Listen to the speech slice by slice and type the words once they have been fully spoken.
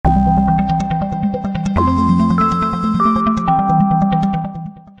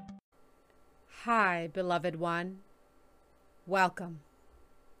Hi, beloved one. Welcome.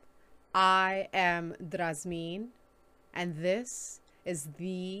 I am Drazmin, and this is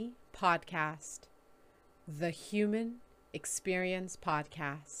the podcast, the Human Experience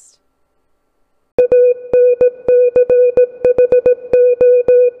Podcast.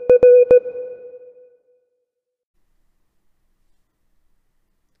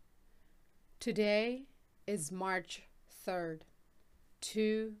 Today is March 3rd,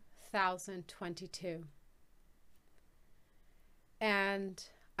 2022. And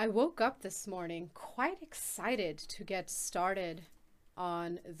I woke up this morning quite excited to get started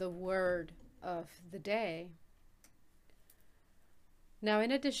on the word of the day. Now,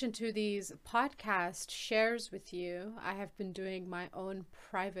 in addition to these podcast shares with you, I have been doing my own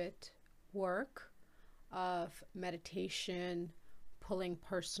private work of meditation, pulling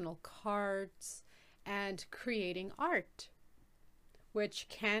personal cards, and creating art, which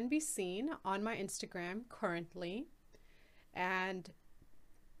can be seen on my Instagram currently. And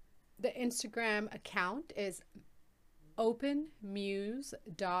the Instagram account is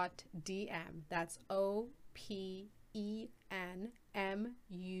openmuse.dm. That's OPENMUSE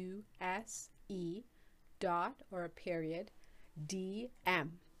dot or a period DM.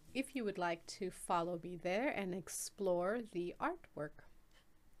 If you would like to follow me there and explore the artwork.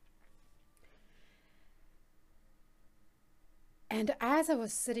 And as I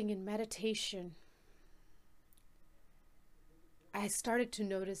was sitting in meditation, I started to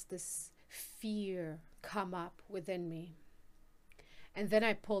notice this fear come up within me. And then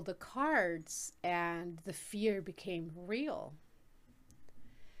I pulled the cards and the fear became real.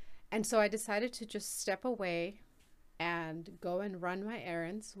 And so I decided to just step away and go and run my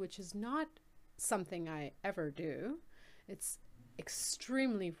errands, which is not something I ever do. It's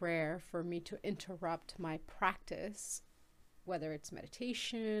extremely rare for me to interrupt my practice, whether it's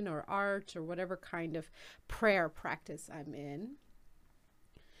meditation or art or whatever kind of prayer practice I'm in,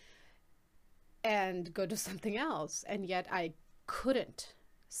 and go to something else. And yet I couldn't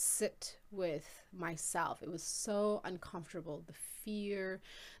sit with myself. It was so uncomfortable. The fear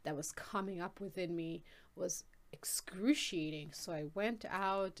that was coming up within me was excruciating. So I went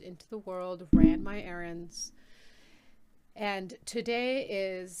out into the world, ran my errands. And today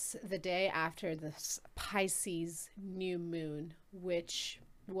is the day after this Pisces new moon, which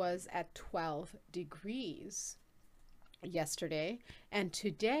was at 12 degrees yesterday. And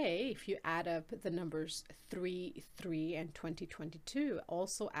today, if you add up the numbers 3, 3, and 2022,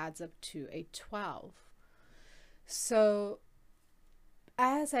 also adds up to a 12. So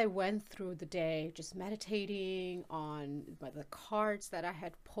as I went through the day, just meditating on the cards that I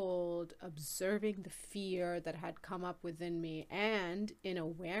had pulled, observing the fear that had come up within me, and in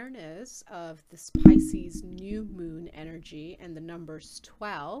awareness of this Pisces new moon energy and the numbers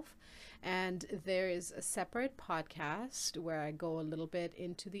 12. And there is a separate podcast where I go a little bit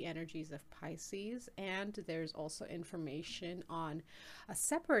into the energies of Pisces, and there's also information on a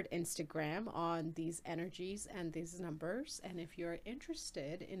separate Instagram on these energies and these numbers. And if you're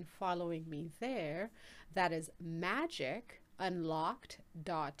interested in following me there, that is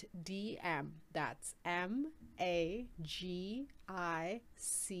magic.unlocked.dm. That's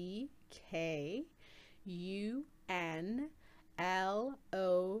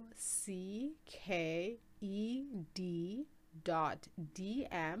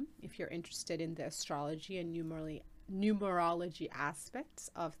if you're interested in the astrology and numerology aspects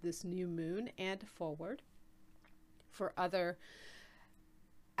of this new moon and forward. For other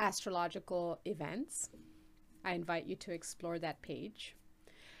astrological events, I invite you to explore that page.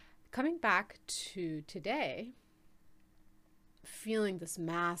 Coming back to today, feeling this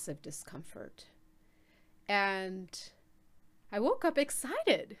massive discomfort, and I woke up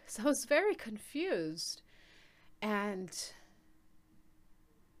excited, so I was very confused. And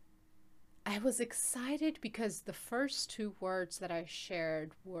I was excited because the first two words that I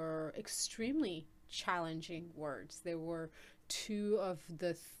shared were extremely challenging words. They were two of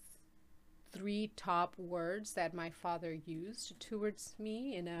the three top words that my father used towards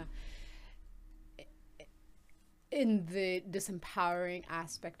me in the disempowering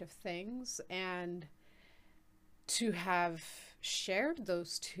aspect of things. And to have shared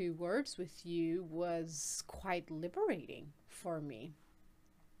those two words with you was quite liberating for me.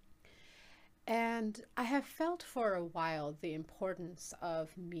 And I have felt for a while the importance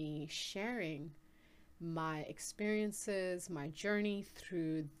of me sharing my experiences, my journey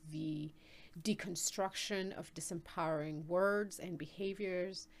through the deconstruction of disempowering words and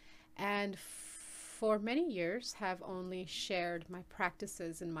behaviors, and for many years have only shared my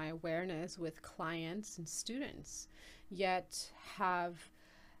practices and my awareness with clients and students, yet have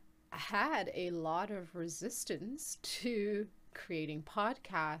had a lot of resistance to creating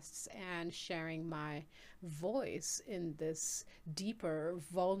podcasts and sharing my voice in this deeper,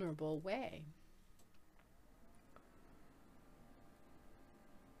 vulnerable way.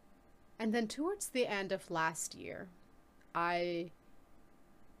 And then towards the end of last year, I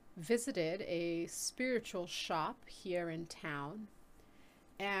visited a spiritual shop here in town.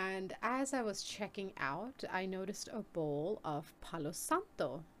 And as I was checking out, I noticed a bowl of Palo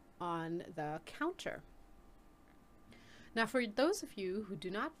Santo on the counter. Now, for those of you who do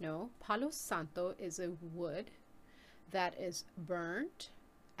not know, Palo Santo is a wood that is burnt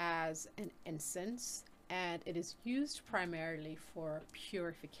as an incense, and it is used primarily for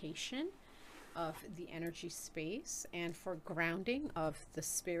purification of the energy space and for grounding of the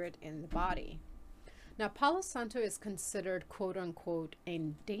spirit in the body. Now, Palo Santo is considered quote unquote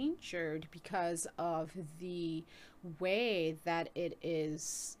endangered because of the way that it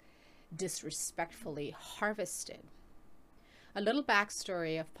is disrespectfully harvested. A little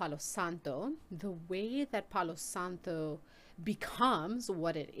backstory of Palo Santo: the way that Palo Santo becomes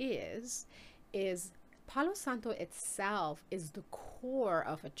what it is Palo Santo itself is the core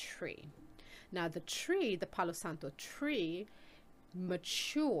of a tree. Now, the tree, the Palo Santo tree,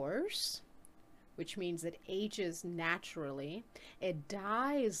 matures, which means it ages naturally, it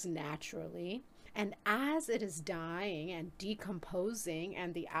dies naturally, and as it is dying and decomposing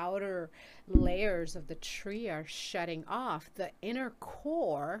and the outer layers of the tree are shutting off, the inner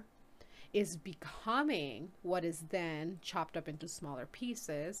core is becoming what is then chopped up into smaller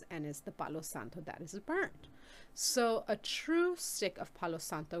pieces and is the Palo Santo that is burnt. So a true stick of Palo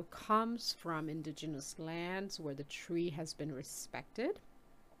Santo comes from indigenous lands where the tree has been respected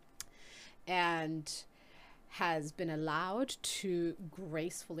and has been allowed to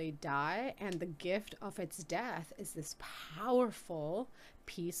gracefully die, and the gift of its death is this powerful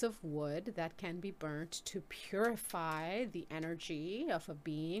piece of wood that can be burnt to purify the energy of a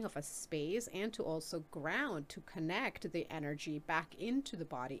being, of a space, and to also ground, to connect the energy back into the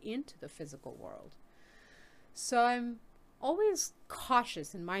body, into the physical world. So I'm always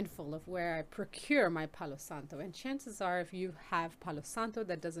cautious and mindful of where I procure my Palo Santo, and chances are if you have Palo Santo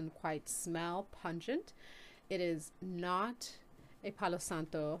that doesn't quite smell pungent, it is not a Palo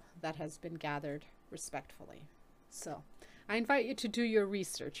Santo that has been gathered respectfully. So I invite you to do your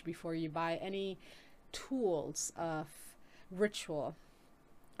research before you buy any tools of ritual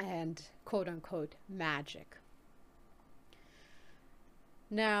and quote unquote magic.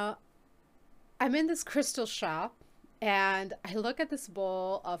 Now, I'm in this crystal shop and I look at this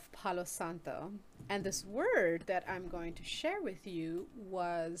bowl of Palo Santo, and this word that I'm going to share with you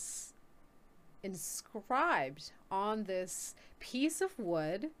was inscribed on this piece of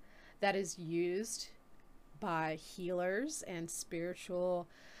wood that is used by healers and spiritual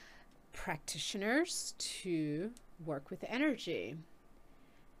practitioners to work with energy.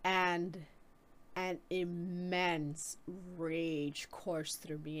 And an immense rage coursed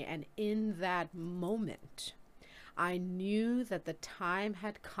through me, and in that moment I knew that the time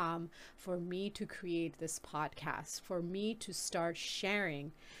had come for me to create this podcast, for me to start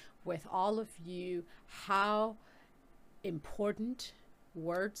sharing with all of you how important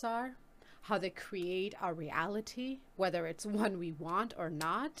words are, how they create our reality, whether it's one we want or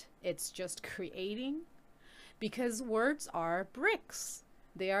not. It's just creating, because words are bricks.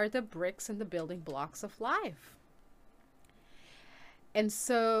 They are the bricks and the building blocks of life. And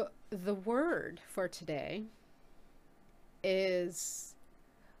so the word for today is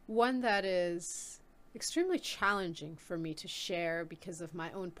one that is extremely challenging for me to share because of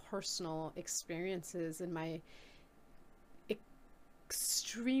my own personal experiences and my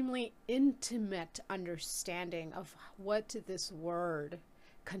extremely intimate understanding of what this word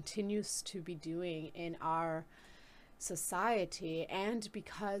continues to be doing in our society, and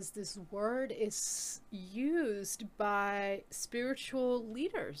because this word is used by spiritual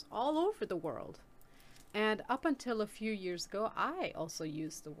leaders all over the world. And up until a few years ago, I also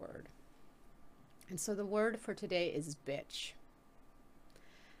used the word. And so the word for today is bitch.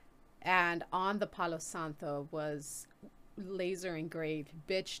 And on the Palo Santo was laser engraved,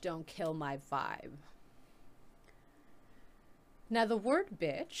 "Bitch, don't kill my vibe." Now, the word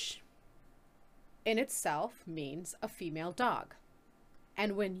bitch in itself means a female dog.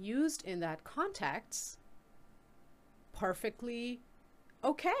 And when used in that context, perfectly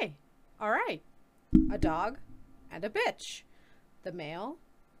okay. All right. A dog and a bitch, the male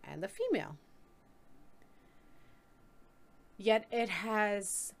and the female. Yet it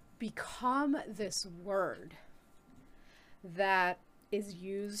has become this word that is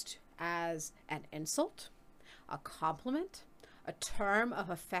used as an insult, a compliment, a term of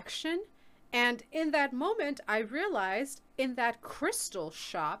affection. And in that moment, I realized in that crystal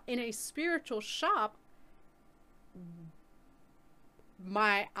shop, in a spiritual shop,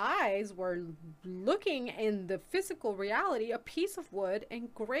 my eyes were looking in the physical reality, a piece of wood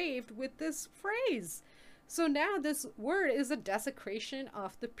engraved with this phrase. So now this word is a desecration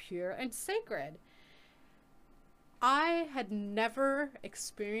of the pure and sacred. I had never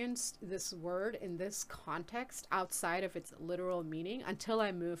experienced this word in this context outside of its literal meaning until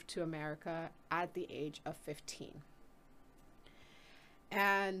I moved to America at the age of 15.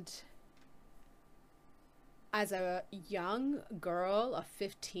 And as a young girl of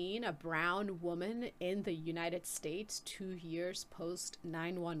 15, a brown woman in the United States, 2 years post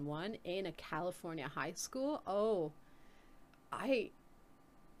 9/11 in a California high school, oh, I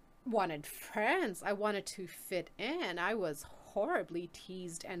wanted friends. I wanted to fit in. I was horribly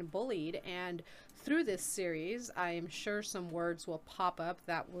teased and bullied. And through this series, I am sure some words will pop up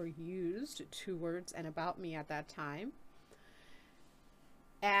that were used towards and about me at that time.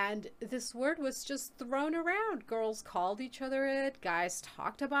 And this word was just thrown around. Girls called each other it. Guys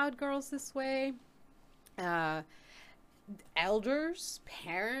talked about girls this way. Elders,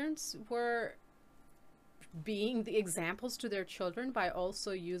 parents were being the examples to their children by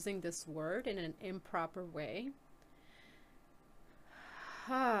also using this word in an improper way.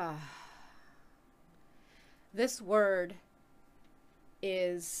 This word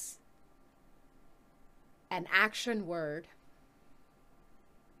is an action word.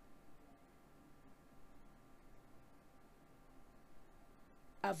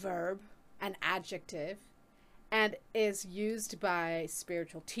 A verb, an adjective, and is used by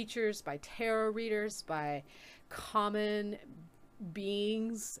spiritual teachers, by tarot readers, by common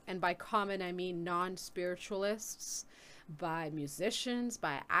beings, and by common I mean non-spiritualists, by musicians,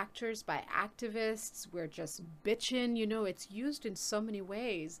 by actors, by activists. We're just bitchin', you know, it's used in so many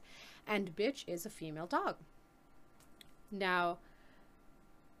ways. And bitch is a female dog. Now,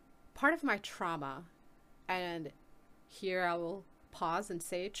 part of my trauma, and here I will pause and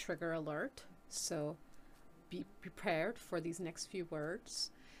say trigger alert, so be prepared for these next few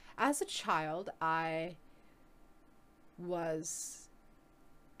words. As a child, I was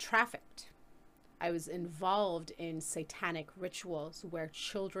trafficked. I was involved in satanic rituals where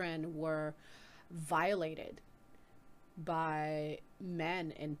children were violated by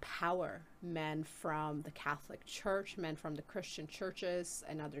men in power, men from the Catholic Church, men from the Christian churches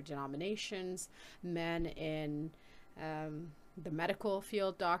and other denominations, men in the medical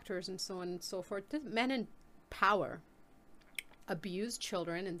field, doctors and so on and so forth. Men in power abused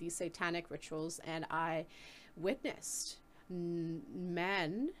children in these satanic rituals, and I witnessed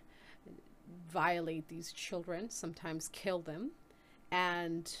men violate these children, sometimes kill them,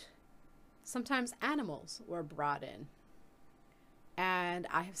 and sometimes animals were brought in. And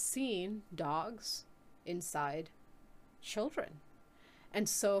I have seen dogs inside children. And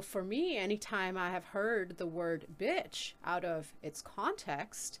so for me, anytime I have heard the word bitch out of its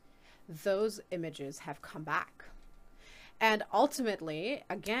context, those images have come back. And ultimately,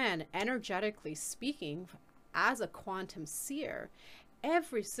 again, energetically speaking, as a quantum seer,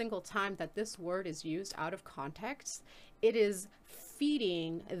 every single time that this word is used out of context, it is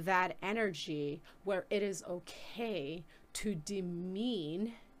feeding that energy where it is okay to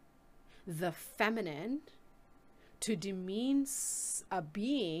demean the feminine, to demean a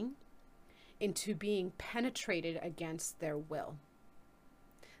being into being penetrated against their will.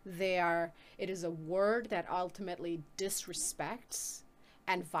 It is a word that ultimately disrespects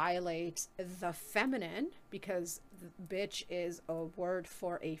and violates the feminine, because bitch is a word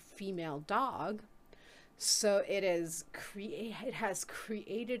for a female dog. So it has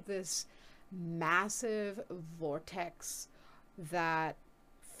created this massive vortex that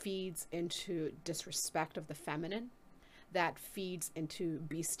feeds into disrespect of the feminine, that feeds into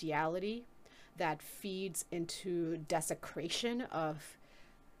bestiality, that feeds into desecration of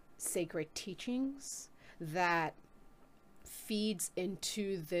sacred teachings, that feeds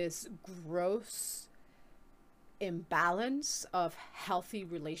into this gross imbalance of healthy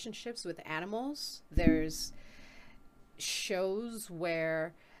relationships with animals. There's shows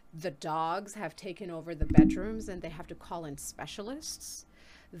where the dogs have taken over the bedrooms and they have to call in specialists.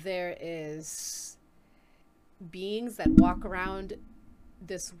 There is beings that walk around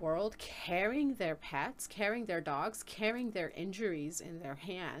this world carrying their pets, carrying their dogs, carrying their injuries in their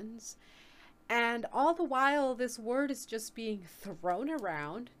hands. And all the while, this word is just being thrown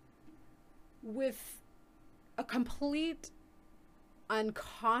around with a complete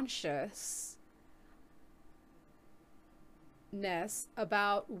unconsciousness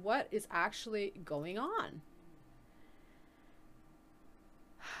about what is actually going on.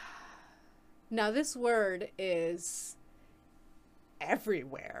 Now, this word is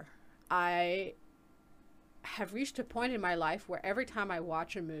everywhere. I have reached a point in my life where every time I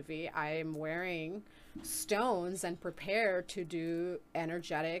watch a movie, I am wearing stones and prepare to do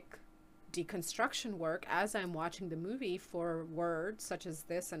energetic deconstruction work as I'm watching the movie for words such as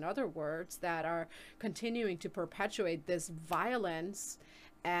this and other words that are continuing to perpetuate this violence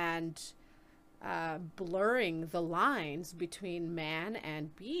and blurring the lines between man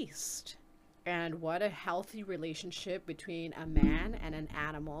and beast, and what a healthy relationship between a man and an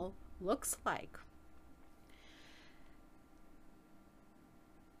animal looks like.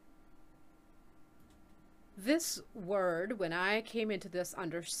 This word, when I came into this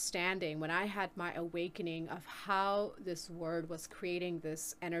understanding, when I had my awakening of how this word was creating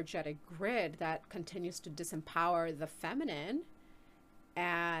this energetic grid that continues to disempower the feminine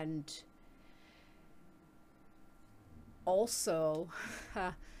and also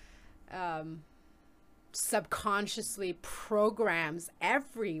um, subconsciously programs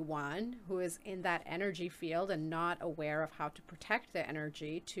everyone who is in that energy field and not aware of how to protect the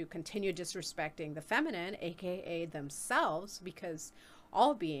energy to continue disrespecting the feminine, aka themselves, because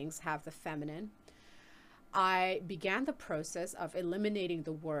all beings have the feminine. I began the process of eliminating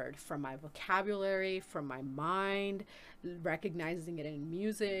the word from my vocabulary, from my mind, recognizing it in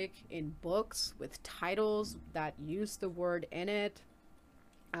music, in books with titles that use the word in it.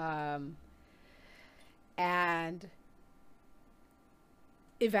 And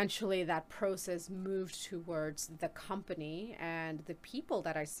eventually that process moved towards the company and the people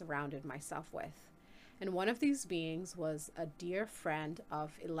that I surrounded myself with. And one of these beings was a dear friend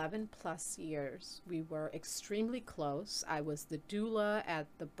of 11 plus years. We were extremely close. I was the doula at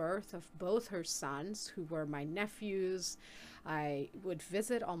the birth of both her sons, who were my nephews. I would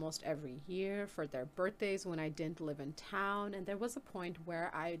visit almost every year for their birthdays when I didn't live in town. And there was a point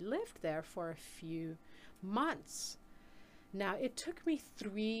where I lived there for a few months. Now, it took me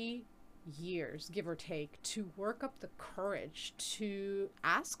 3 years, give or take, to work up the courage to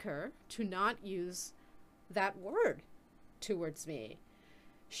ask her to not use that word towards me.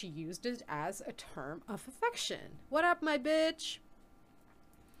 She used it as a term of affection. What up, my bitch?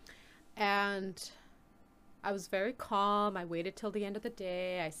 And I was very calm. I waited till the end of the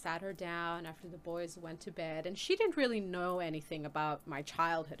day. I sat her down after the boys went to bed, and she didn't really know anything about my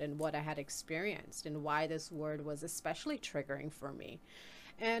childhood and what I had experienced and why this word was especially triggering for me.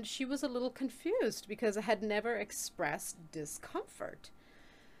 And she was a little confused because I had never expressed discomfort.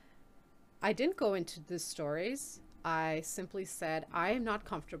 I didn't go into the stories. I simply said, I am not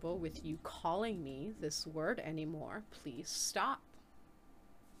comfortable with you calling me this word anymore. Please stop.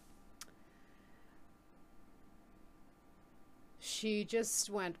 She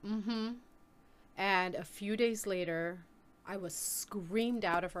just went, mm-hmm. And a few days later, I was screamed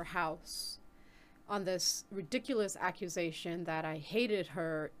out of her house on this ridiculous accusation that I hated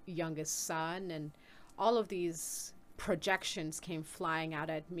her youngest son, and all of these projections came flying out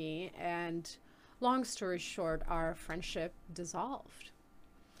at me. And long story short, our friendship dissolved.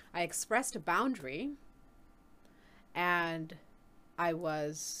 I expressed a boundary, and I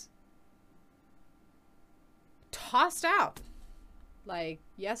was tossed out like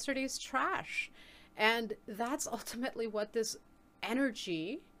yesterday's trash. And that's ultimately what this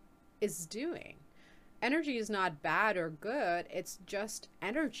energy is doing. Energy is not bad or good, it's just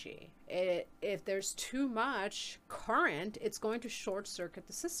energy. If there's too much current, it's going to short circuit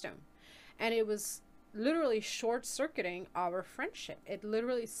the system. And it was literally short circuiting our friendship. It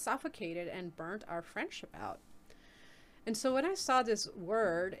literally suffocated and burnt our friendship out. And so when I saw this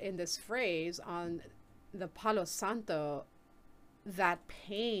word in this phrase on the Palo Santo, that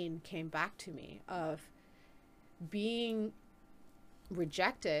pain came back to me of being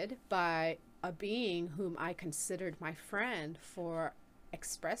rejected by a being whom I considered my friend for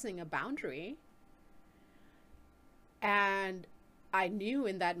expressing a boundary. And I knew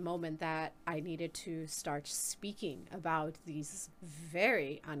in that moment that I needed to start speaking about these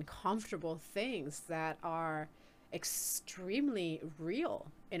very uncomfortable things that are extremely real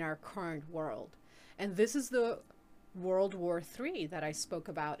in our current world. And this is the World War III that I spoke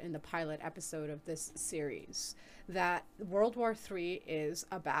about in the pilot episode of this series. That World War III is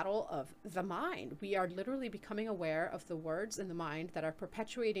a battle of the mind. We are literally becoming aware of the words in the mind that are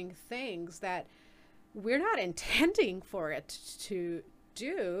perpetuating things that we're not intending for it to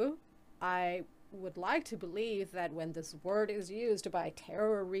do. I would like to believe that when this word is used by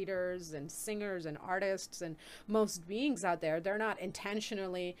tarot readers and singers and artists and most beings out there, they're not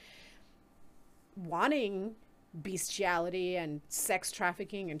intentionally wanting bestiality and sex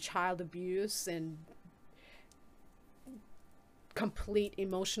trafficking and child abuse and complete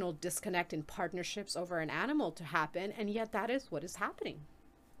emotional disconnect in partnerships over an animal to happen, and yet that is what is happening.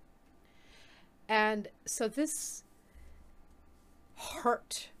 And so this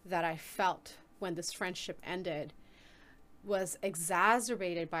hurt that I felt when this friendship ended was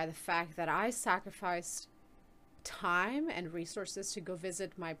exacerbated by the fact that I sacrificed time and resources to go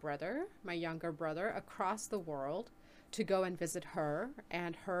visit my brother, my younger brother, across the world, to go and visit her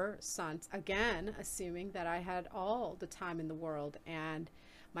and her sons, again, assuming that I had all the time in the world. And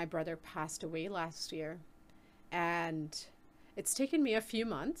my brother passed away last year. And it's taken me a few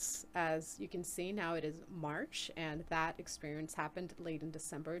months. As you can see, now it is March, and that experience happened late in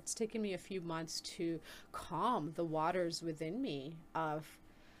December. It's taken me a few months to calm the waters within me of,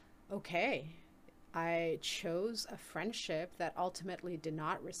 okay, I chose a friendship that ultimately did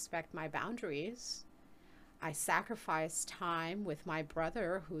not respect my boundaries. I sacrificed time with my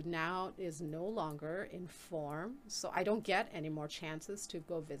brother, who now is no longer in form, so I don't get any more chances to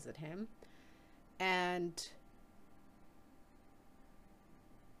go visit him. And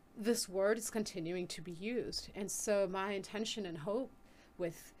this word is continuing to be used. And so my intention and hope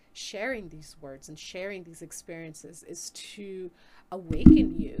with sharing these words and sharing these experiences is to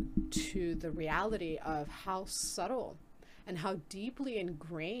awaken you to the reality of how subtle and how deeply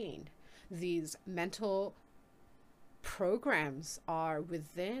ingrained these mental programs are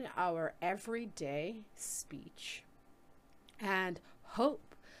within our everyday speech, and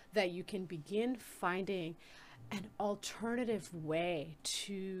hope that you can begin finding an alternative way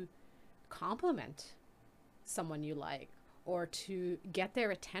to compliment someone you like or to get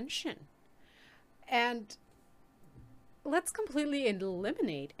their attention. And let's completely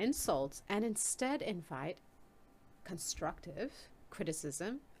eliminate insults and instead invite constructive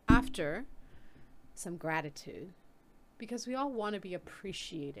criticism after some gratitude, because we all want to be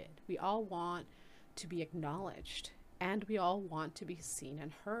appreciated. We all want to be acknowledged, and we all want to be seen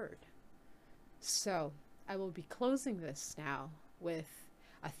and heard. So I will be closing this now with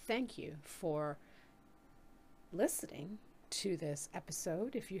a thank you for listening to this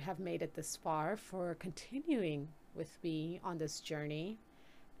episode. If you have made it this far, for continuing with me on this journey,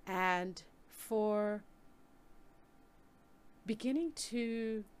 and for beginning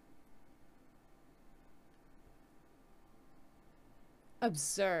to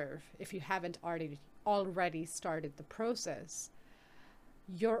observe, if you haven't already started the process,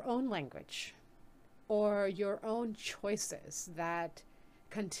 your own language or your own choices that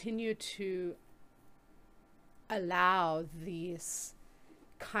continue to allow these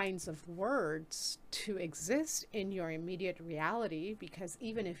kinds of words to exist in your immediate reality, because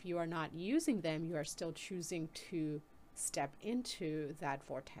even if you are not using them, you are still choosing to step into that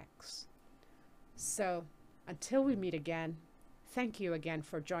vortex. So until we meet again, thank you again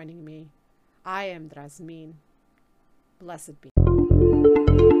for joining me. I am Drazmin. Blessed be.